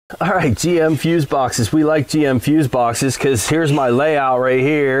All right, GM fuse boxes. We like GM fuse boxes because here's my layout right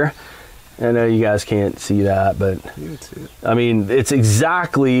here. I know you guys can't see that, but I mean, it's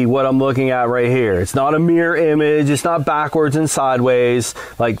exactly what I'm looking at right here. It's not a mirror image. It's not backwards and sideways.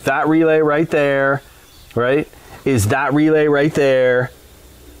 Like that relay right there, right, is that relay right there.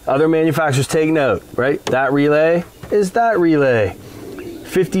 Other manufacturers take note, right? That relay is that relay.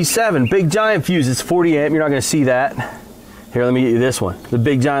 57, big giant fuse. It's 40 amp. You're not going to see that. Here, let me get you this one. The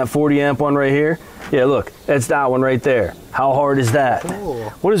big giant 40 amp one right here. Yeah, look, that's that one right there. How hard is that? Cool.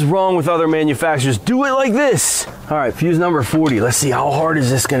 What is wrong with other manufacturers? Do it like this. All right, fuse number 40. Let's see, how hard is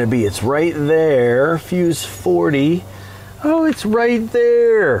this gonna be? It's right there, fuse 40. Oh, it's right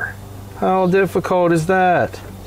there. How difficult is that?